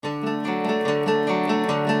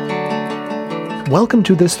Welcome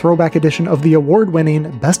to this throwback edition of the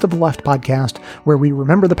award-winning Best of the Left podcast, where we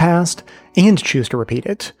remember the past and choose to repeat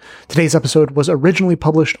it. Today's episode was originally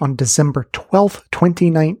published on December 12th,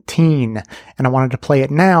 2019, and I wanted to play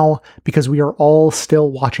it now because we are all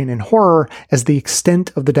still watching in horror as the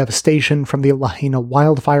extent of the devastation from the Lahaina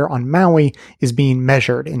wildfire on Maui is being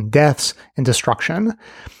measured in deaths and destruction.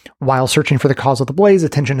 While searching for the cause of the blaze,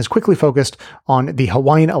 attention is quickly focused on the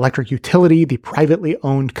Hawaiian Electric Utility, the privately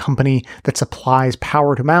owned company that supplies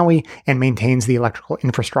power to Maui and maintains the electrical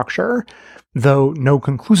infrastructure. Though no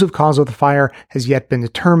conclusive cause of the fire has yet been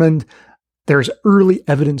determined, there's early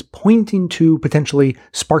evidence pointing to potentially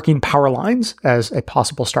sparking power lines as a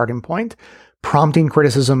possible starting point, prompting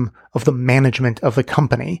criticism of the management of the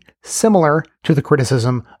company, similar to the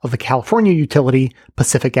criticism of the California utility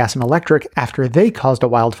Pacific Gas and Electric after they caused a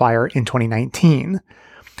wildfire in 2019.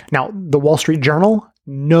 Now, the Wall Street Journal,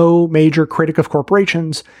 no major critic of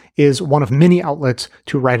corporations, is one of many outlets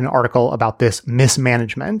to write an article about this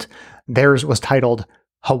mismanagement. Theirs was titled,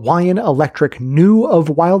 "Hawaiian Electric Knew of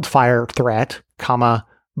Wildfire Threat,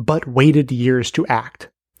 but waited years to act."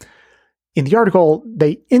 In the article,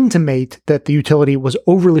 they intimate that the utility was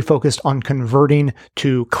overly focused on converting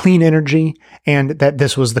to clean energy and that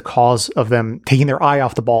this was the cause of them taking their eye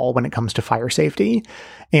off the ball when it comes to fire safety.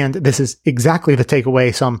 And this is exactly the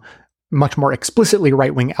takeaway some much more explicitly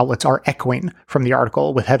right-wing outlets are echoing from the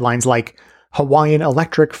article, with headlines like, "Hawaiian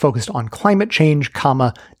Electric focused on climate change,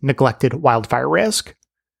 neglected wildfire risk."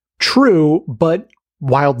 True, but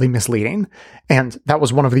wildly misleading. And that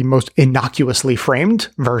was one of the most innocuously framed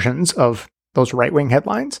versions of those right-wing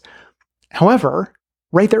headlines. However,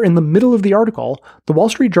 right there in the middle of the article, the Wall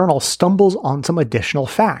Street Journal stumbles on some additional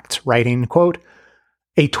facts, writing, quote,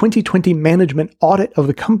 "A 2020 management audit of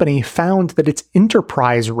the company found that its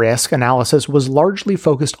enterprise risk analysis was largely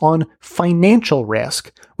focused on financial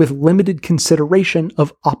risk, with limited consideration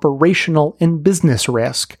of operational and business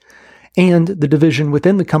risk. And the division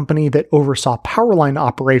within the company that oversaw power line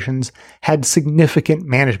operations had significant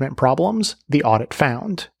management problems, the audit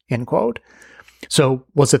found," end quote. So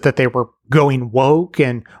was it that they were going woke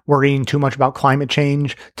and worrying too much about climate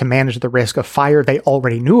change to manage the risk of fire they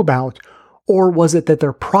already knew about? Or was it that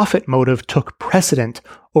their profit motive took precedent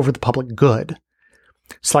over the public good?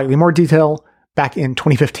 Slightly more detail. Back in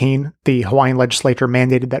 2015, the Hawaiian legislature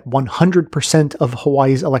mandated that 100% of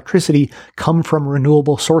Hawaii's electricity come from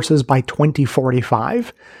renewable sources by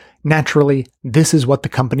 2045. Naturally, this is what the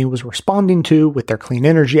company was responding to with their clean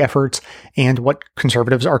energy efforts and what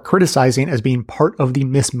conservatives are criticizing as being part of the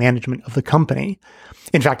mismanagement of the company.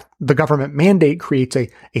 In fact, the government mandate creates a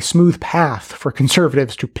smooth path for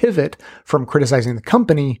conservatives to pivot from criticizing the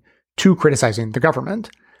company to criticizing the government.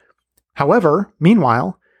 However,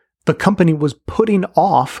 meanwhile, the company was putting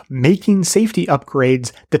off making safety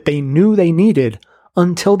upgrades that they knew they needed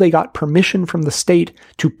until they got permission from the state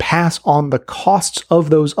to pass on the costs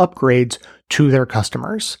of those upgrades to their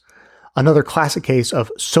customers. Another classic case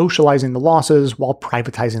of socializing the losses while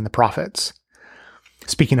privatizing the profits.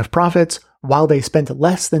 Speaking of profits, while they spent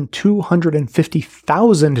less than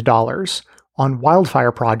 $250,000 on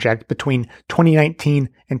wildfire project between 2019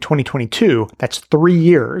 and 2022, that's 3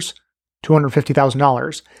 years,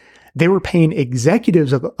 $250,000, they were paying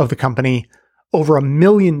executives of the company over $1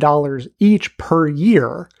 million each per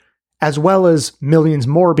year, as well as millions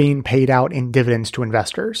more being paid out in dividends to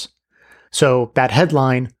investors. So that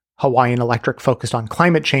headline, "Hawaiian Electric focused on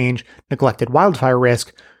climate change, neglected wildfire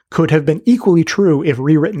risk," could have been equally true if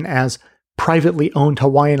rewritten as "Privately owned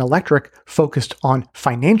Hawaiian Electric focused on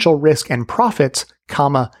financial risk and profits,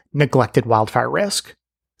 neglected wildfire risk."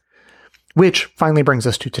 Which finally brings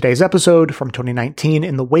us to today's episode from 2019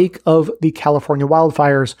 in the wake of the California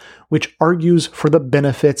wildfires, which argues for the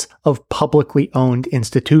benefits of publicly owned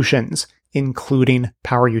institutions, including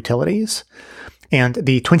power utilities. And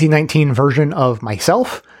the 2019 version of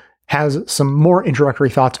myself has some more introductory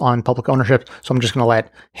thoughts on public ownership, so I'm just going to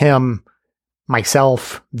let him,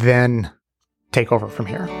 myself, then take over from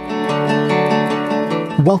here.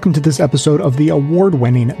 Welcome to this episode of the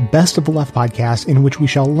award-winning Best of the Left podcast, in which we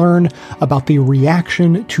shall learn about the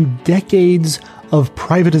reaction to decades of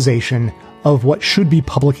privatization of what should be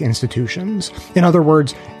public institutions. In other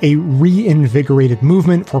words, a reinvigorated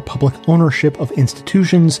movement for public ownership of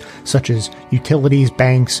institutions such as utilities,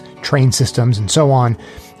 banks, train systems, and so on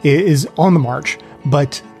is on the march.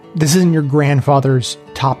 But This isn't your grandfather's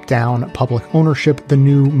top-down public ownership. The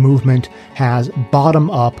new movement has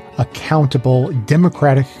bottom-up, accountable,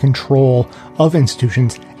 democratic control of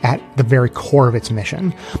institutions at the very core of its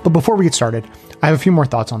mission. But before we get started, I have a few more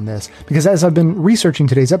thoughts on this, because as I've been researching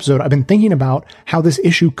today's episode, I've been thinking about how this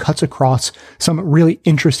issue cuts across some really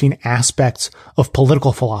interesting aspects of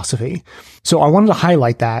political philosophy. So I wanted to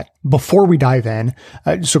highlight that before we dive in.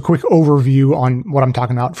 Just a quick overview on what I'm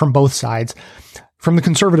talking about from both sides. From the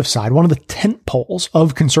conservative side, one of the tent poles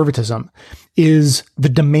of conservatism is the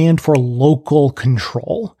demand for local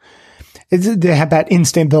control. They have that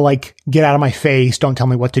instinct to get out of my face, don't tell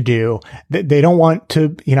me what to do. They don't want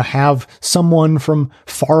to, have someone from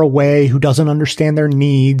far away who doesn't understand their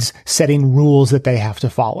needs setting rules that they have to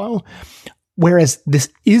follow. Whereas this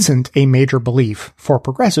isn't a major belief for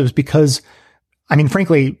progressives because,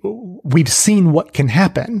 frankly, we've seen what can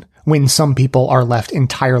happen when some people are left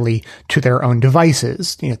entirely to their own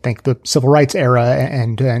devices. Think the civil rights era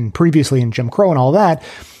and previously in Jim Crow and all that.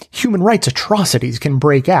 Human rights atrocities can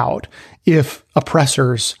break out if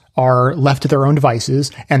oppressors are left to their own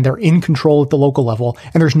devices and they're in control at the local level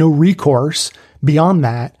and there's no recourse beyond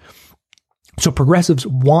that. So progressives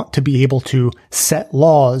want to be able to set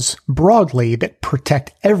laws broadly that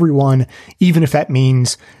protect everyone, even if that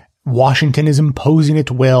means Washington is imposing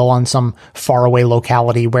its will on some faraway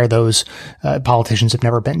locality where those politicians have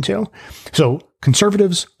never been to. So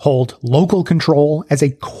conservatives hold local control as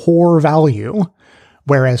a core value,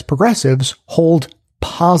 whereas progressives hold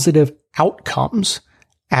positive outcomes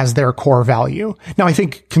as their core value. Now, I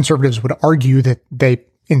think conservatives would argue that they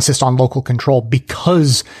insist on local control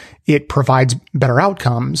because it provides better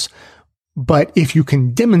outcomes. But if you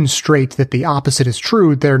can demonstrate that the opposite is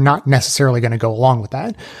true, they're not necessarily going to go along with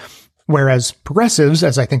that. Whereas progressives,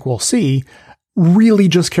 as I think we'll see, really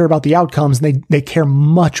just care about the outcomes. They care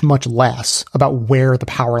much, much less about where the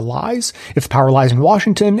power lies. If the power lies in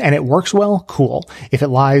Washington and it works well, cool. If it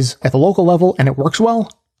lies at the local level and it works well,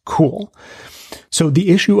 cool. So the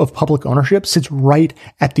issue of public ownership sits right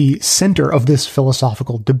at the center of this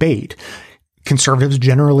philosophical debate. Conservatives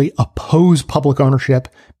generally oppose public ownership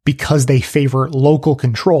because they favor local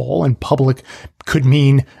control, and public could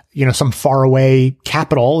mean, some faraway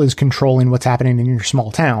capital is controlling what's happening in your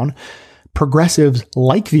small town. Progressives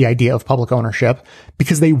like the idea of public ownership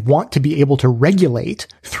because they want to be able to regulate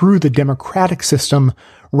through the democratic system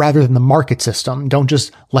rather than the market system. Don't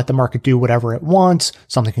just let the market do whatever it wants.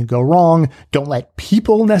 Something can go wrong. Don't let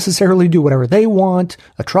people necessarily do whatever they want.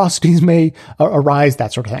 Atrocities may arise,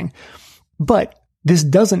 that sort of thing. But this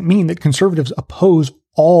doesn't mean that conservatives oppose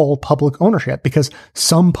all public ownership, because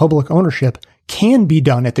some public ownership can be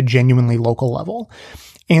done at the genuinely local level.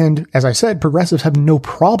 And as I said, progressives have no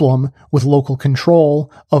problem with local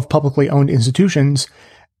control of publicly owned institutions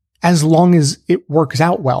as long as it works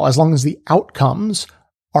out well, as long as the outcomes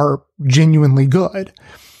are genuinely good.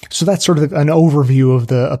 So that's sort of an overview of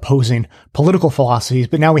the opposing political philosophies.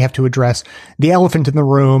 But now we have to address the elephant in the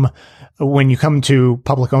room. When you come to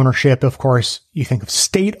public ownership, of course, you think of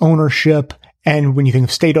state ownership. And when you think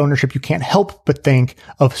of state ownership, you can't help but think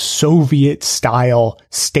of Soviet-style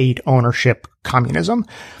state ownership communism.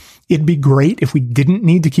 It'd be great if we didn't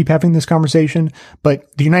need to keep having this conversation,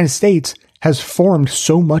 but the United States has formed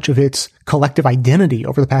so much of its collective identity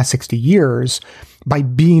over the past 60 years by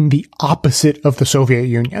being the opposite of the Soviet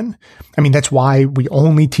Union. That's why we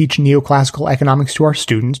only teach neoclassical economics to our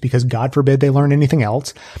students, because God forbid they learn anything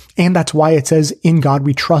else. And that's why it says, in God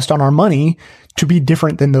we trust on our money, to be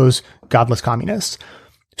different than those godless communists.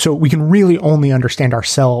 So we can really only understand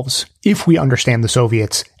ourselves if we understand the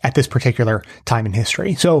Soviets at this particular time in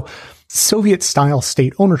history. So Soviet-style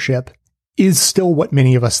state ownership is still what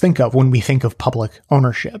many of us think of when we think of public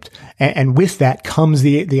ownership. And with that comes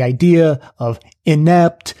the idea of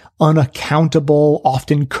inept, unaccountable,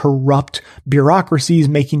 often corrupt bureaucracies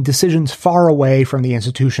making decisions far away from the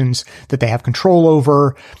institutions that they have control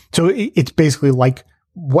over. So it's basically like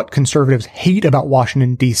what conservatives hate about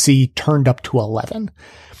Washington, D.C. turned up to 11.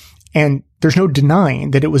 And there's no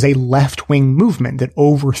denying that it was a left-wing movement that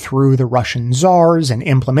overthrew the Russian czars and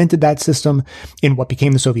implemented that system in what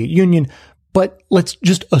became the Soviet Union. But let's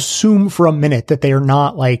just assume for a minute that they are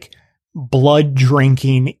not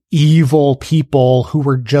blood-drinking, evil people who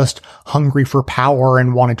were just hungry for power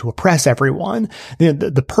and wanted to oppress everyone.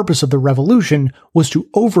 The purpose of the revolution was to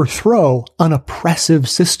overthrow an oppressive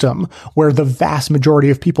system where the vast majority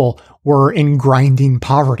of people were in grinding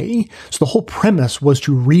poverty. So the whole premise was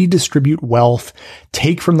to redistribute wealth,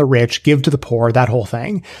 take from the rich, give to the poor, that whole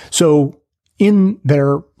thing. So in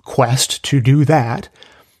their quest to do that,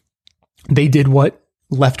 they did what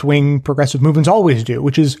left-wing progressive movements always do,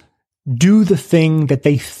 which is do the thing that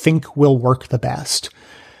they think will work the best.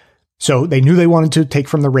 So they knew they wanted to take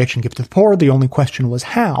from the rich and give to the poor. The only question was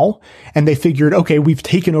how. And they figured, okay, we've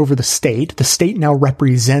taken over the state. The state now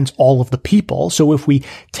represents all of the people. So if we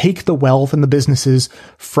take the wealth and the businesses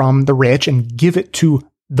from the rich and give it to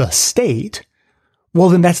the state, well,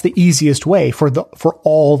 then that's the easiest way for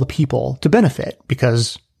all the people to benefit,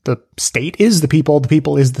 because the state is the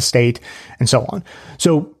people is the state, and so on.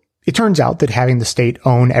 So it turns out that having the state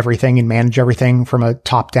own everything and manage everything from a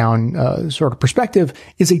top-down sort of perspective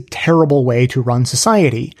is a terrible way to run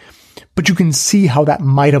society. But you can see how that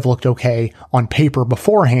might have looked okay on paper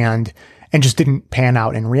beforehand and just didn't pan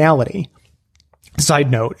out in reality.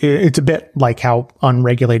 Side note, it's a bit like how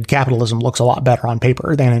unregulated capitalism looks a lot better on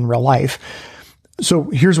paper than in real life.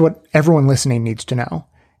 So here's what everyone listening needs to know.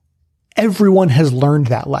 Everyone has learned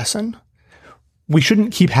that lesson. We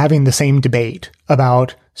shouldn't keep having the same debate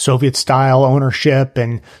about Soviet-style ownership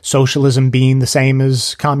and socialism being the same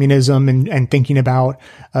as communism and thinking about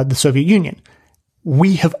the Soviet Union.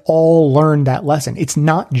 We have all learned that lesson. It's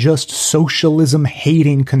not just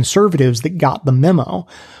socialism-hating conservatives that got the memo.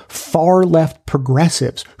 Far-left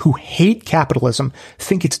progressives who hate capitalism,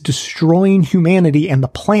 think it's destroying humanity and the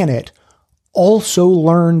planet, also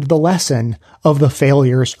learned the lesson of the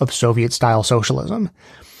failures of Soviet-style socialism.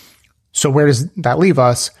 So where does that leave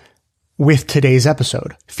us? With today's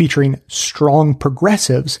episode, featuring strong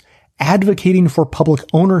progressives advocating for public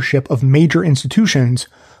ownership of major institutions,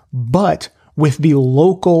 but with the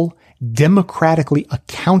local, democratically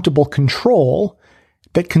accountable control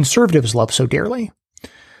that conservatives love so dearly.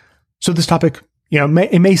 So this topic,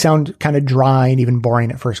 it may sound kind of dry and even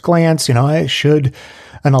boring at first glance. Should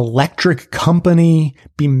an electric company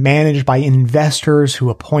be managed by investors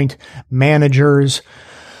who appoint managers?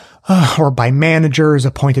 Or by managers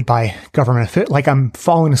appointed by government officials? Like, I'm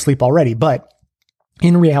falling asleep already. But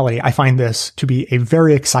in reality, I find this to be a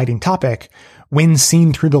very exciting topic when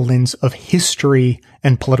seen through the lens of history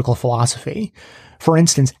and political philosophy. For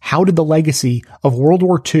instance, how did the legacy of World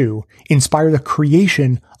War II inspire the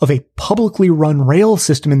creation of a publicly run rail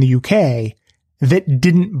system in the UK that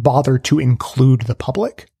didn't bother to include the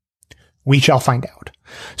public? We shall find out.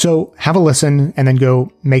 So have a listen and then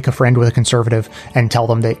go make a friend with a conservative and tell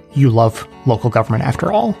them that you love local government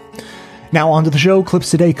after all. Now on to the show.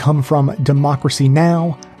 Clips today come from Democracy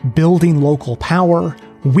Now!, Building Local Power,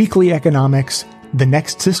 Weekly Economics, The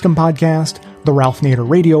Next System Podcast, The Ralph Nader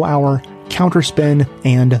Radio Hour, Counterspin,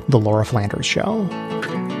 and The Laura Flanders Show.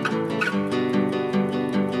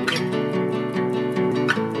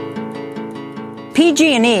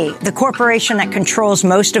 PG&E, the corporation that controls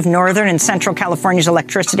most of Northern and Central California's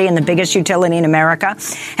electricity and the biggest utility in America,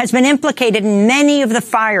 has been implicated in many of the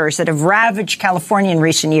fires that have ravaged California in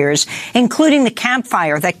recent years, including the Camp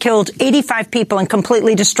Fire that killed 85 people and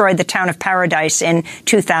completely destroyed the town of Paradise in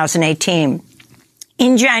 2018.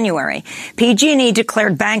 In January, PG&E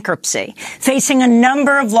declared bankruptcy, facing a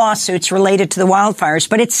number of lawsuits related to the wildfires,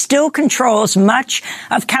 but it still controls much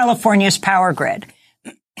of California's power grid.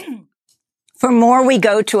 For more, we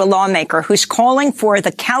go to a lawmaker who's calling for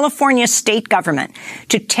the California state government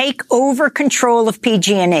to take over control of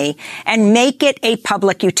PG&E and make it a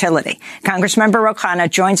public utility. Congressmember Ro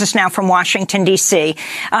Khanna joins us now from Washington, D.C.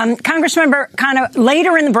 Congressmember Khanna,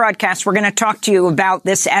 later in the broadcast, we're going to talk to you about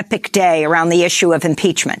this epic day around the issue of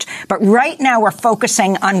impeachment. But right now, we're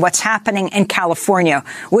focusing on what's happening in California,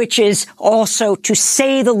 which is also, to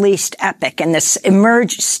say the least, epic in this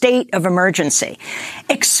state of emergency.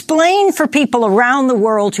 Explain for people around the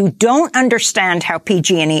world who don't understand how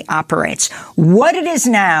PG&E operates, what it is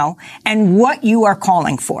now and what you are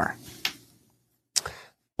calling for.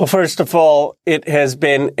 Well, first of all, it has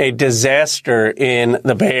been a disaster in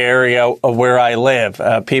the Bay Area of where I live.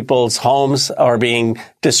 People's homes are being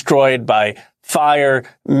destroyed by fire.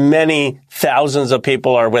 Many thousands of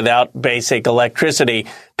people are without basic electricity.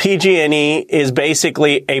 PG&E is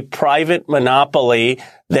basically a private monopoly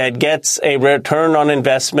that gets a return on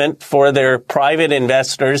investment for their private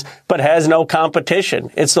investors, but has no competition.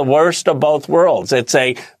 It's the worst of both worlds. It's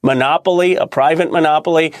a monopoly, a private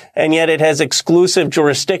monopoly, and yet it has exclusive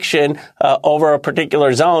jurisdiction over a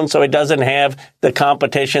particular zone, so it doesn't have the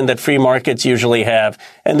competition that free markets usually have.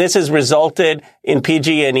 And this has resulted in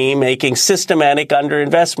PG&E making systematic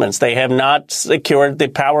underinvestments. They have not secured the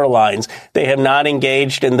power lines. They have not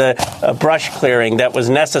engaged in the brush clearing that was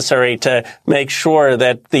necessary to make sure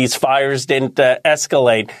that these fires didn't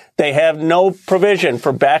escalate. They have no provision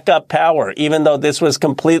for backup power, even though this was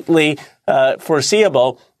completely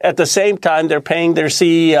foreseeable. At the same time, they're paying their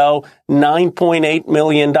CEO $9.8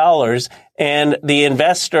 million. and the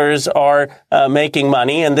investors are making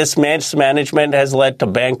money, and this mismanagement has led to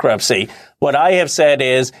bankruptcy. What I have said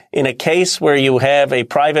is, in a case where you have a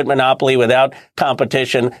private monopoly without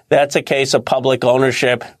competition, that's a case of public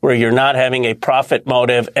ownership where you're not having a profit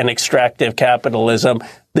motive and extractive capitalism.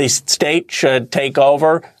 The state should take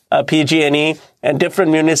over PG&E, and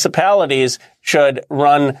different municipalities should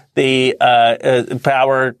run the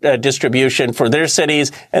power distribution for their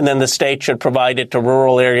cities, and then the state should provide it to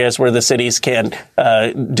rural areas where the cities can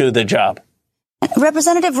do the job.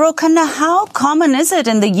 Representative Rokanda, how common is it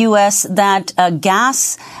in the U.S. that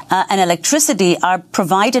gas and electricity are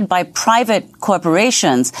provided by private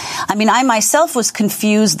corporations? I mean, I myself was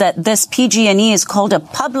confused that this PG&E is called a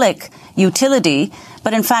public utility,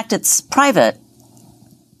 but in fact it's private.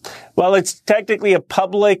 Well, it's technically a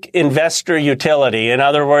public investor utility. In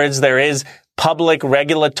other words, there is public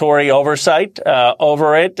regulatory oversight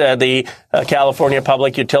over it, the California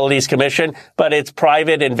Public Utilities Commission, but it's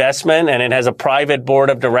private investment, and it has a private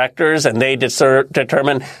board of directors, and they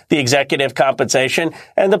determine the executive compensation.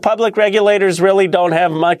 And the public regulators really don't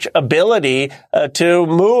have much ability to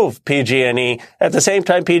move PG&E. At the same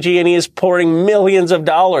time, PG&E is pouring millions of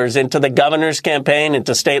dollars into the governor's campaign,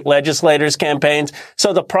 into state legislators' campaigns.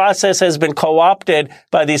 So the process has been co-opted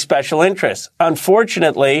by these special interests.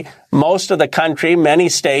 Unfortunately, most of the country, many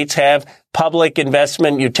states have public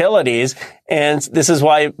investment utilities. And this is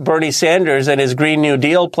why Bernie Sanders and his Green New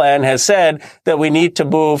Deal plan has said that we need to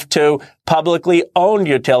move to publicly owned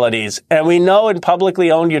utilities. And we know in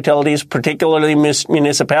publicly owned utilities, particularly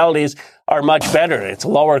municipalities, are much better. It's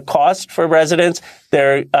lower cost for residents.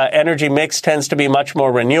 Their energy mix tends to be much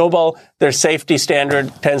more renewable. Their safety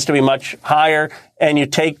standard tends to be much higher. And you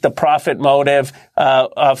take the profit motive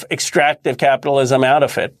of extractive capitalism out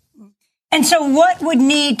of it. And so what would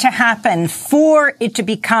need to happen for it to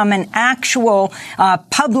become an actual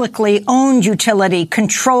publicly owned utility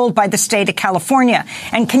controlled by the state of California?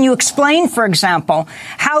 And can you explain, for example,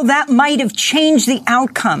 how that might have changed the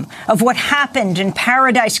outcome of what happened in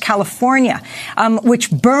Paradise, California, which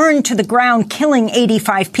burned to the ground, killing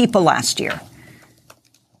 85 people last year?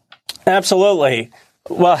 Absolutely.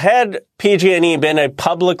 Well, had PG&E been a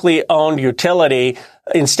publicly owned utility,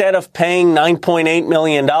 instead of paying $9.8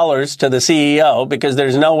 million to the CEO, because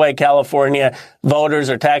there's no way California voters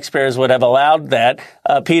or taxpayers would have allowed that,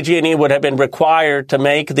 PG&E would have been required to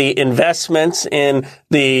make the investments in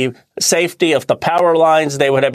the safety of the power lines. They would have